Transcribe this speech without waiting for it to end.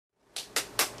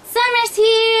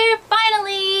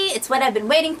what I've been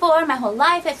waiting for my whole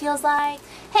life, it feels like.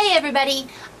 Hey everybody!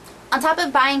 On top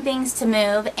of buying things to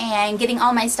move and getting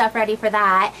all my stuff ready for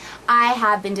that, I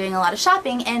have been doing a lot of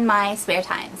shopping in my spare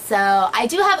time. So I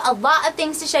do have a lot of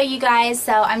things to show you guys,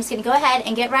 so I'm just going to go ahead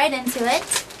and get right into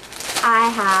it. I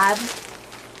have...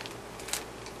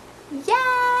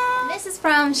 yeah! This is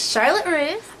from Charlotte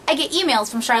Russe. I get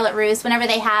emails from Charlotte Russe whenever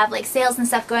they have like sales and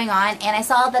stuff going on, and I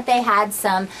saw that they had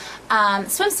some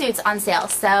swimsuits on sale,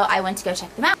 so I went to go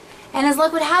check them out. And as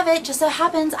luck would have it, just so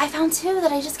happens, I found two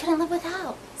that I just couldn't live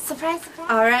without. Surprise,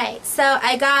 surprise. Alright, so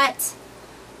I got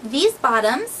these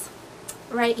bottoms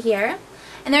right here,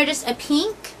 and they're just a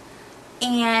pink,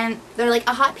 and they're like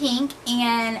a hot pink,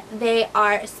 and they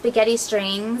are spaghetti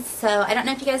strings, so I don't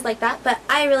know if you guys like that, but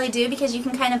I really do because you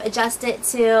can kind of adjust it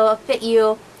to fit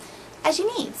you as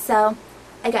you need. So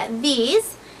I got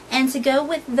these, and to go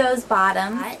with those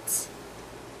bottoms,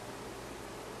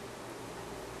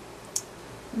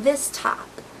 this top.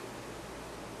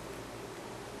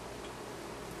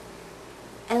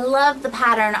 I love the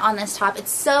pattern on this top.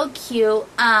 It's so cute.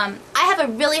 I have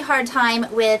a really hard time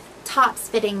with tops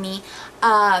fitting me.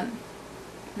 My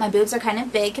boobs are kind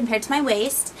of big compared to my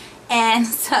waist, and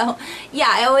so yeah,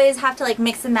 I always have to like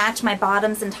mix and match my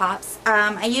bottoms and tops.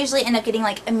 I usually end up getting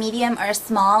like a medium or a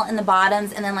small in the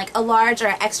bottoms, and then like a large or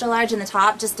an extra large in the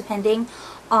top, just depending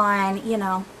on, you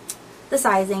know, the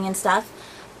sizing and stuff.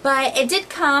 But it did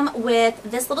come with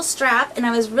this little strap, and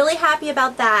I was really happy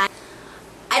about that.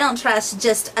 I don't trust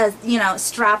just a, you know,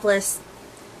 strapless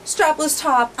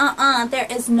top. There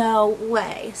is no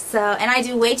way. So, and I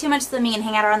do way too much swimming and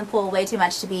hang out around the pool way too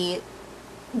much to be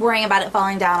worrying about it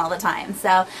falling down all the time. So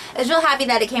I was real happy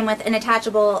that it came with an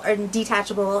attachable or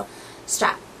detachable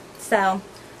strap. So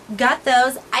got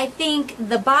those. I think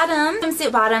the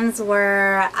swimsuit bottoms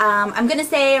were, I'm going to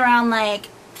say around like,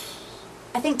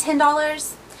 I think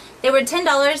 $10. They were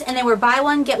 $10, and they were buy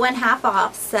one, get one half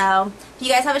off. So if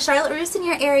you guys have a Charlotte Russe in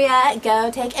your area,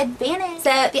 go take advantage.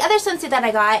 So the other swimsuit that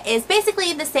I got is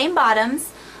basically the same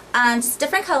bottoms, just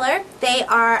different color. They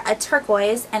are a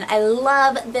turquoise, and I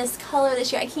love this color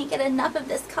this year. I can't get enough of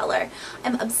this color.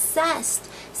 I'm obsessed.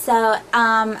 So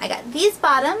I got these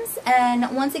bottoms,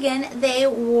 and once again, they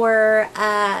were,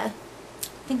 I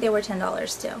think they were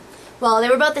 $10 too. Well, they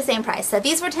were both the same price. So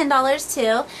these were $10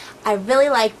 too. I really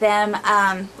like them.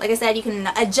 Like I said, you can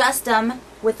adjust them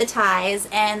with the ties,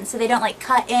 and so they don't like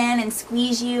cut in and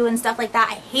squeeze you and stuff like that.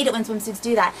 I hate it when swimsuits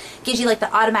do that. Gives you like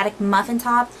the automatic muffin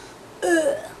top.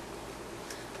 Ugh.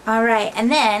 Alright,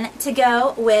 and then to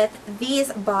go with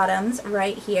these bottoms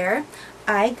right here,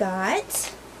 I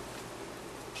got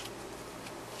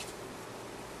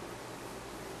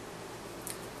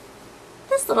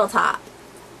this little top.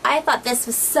 I thought this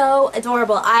was so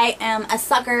adorable. I am a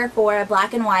sucker for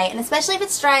black and white, and especially if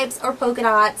it's stripes or polka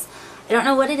dots. I don't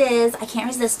know what it is. I can't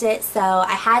resist it, so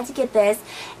I had to get this.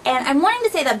 And I'm wanting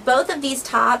to say that both of these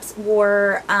tops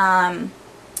were, I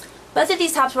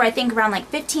think around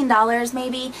like $15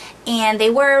 maybe, and they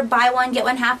were buy one get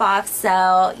one half off.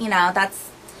 So you know,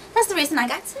 that's the reason I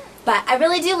got it. But I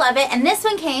really do love it, and this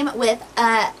one came with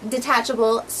a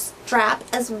detachable strap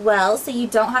as well, so you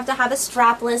don't have to have a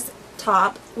strapless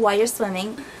top while you're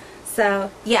swimming.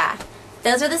 So yeah,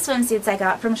 those are the swimsuits I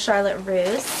got from Charlotte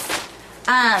Russe.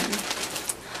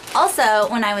 Also,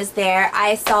 when I was there,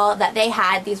 I saw that they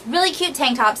had these really cute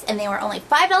tank tops, and they were only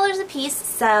 $5 a piece,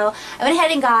 so I went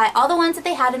ahead and got all the ones that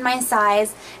they had in my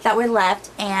size that were left,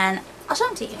 and I'll show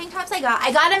them to you. Tank tops I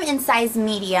got them in size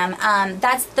medium.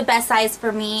 That's the best size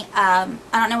for me. I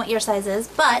don't know what your size is,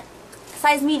 but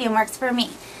size medium works for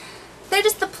me. They're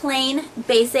just the plain,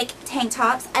 basic tank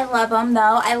tops. I love them,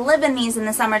 though. I live in these in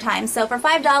the summertime, so for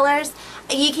 $5,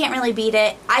 you can't really beat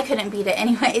it. I couldn't beat it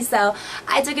anyway, so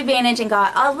I took advantage and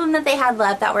got all of them that they had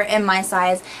left that were in my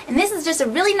size. And this is just a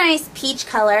really nice peach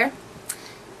color.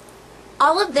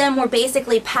 All of them were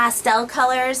basically pastel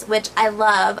colors, which I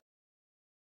love.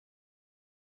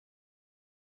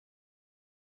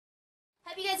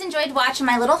 Hope you guys enjoyed watching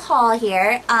my little haul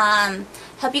here.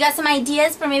 Hope you got some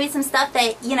ideas for maybe some stuff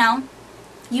that, you know,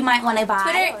 you might want to buy.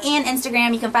 Twitter and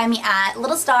Instagram, you can find me at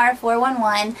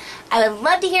littlestar411. I would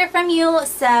love to hear from you,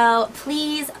 so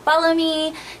please follow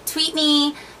me, tweet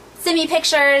me, send me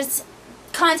pictures,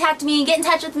 contact me, get in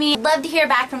touch with me. I'd love to hear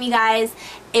back from you guys.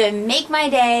 It would make my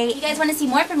day. If you guys want to see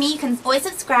more from me, you can always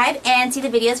subscribe and see the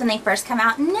videos when they first come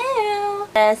out new.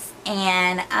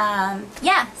 And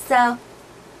yeah, so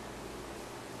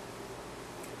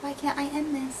why can't I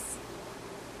end this?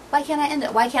 Why can't I end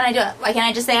it? Why can't I do it? Why can't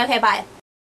I just say, okay, bye?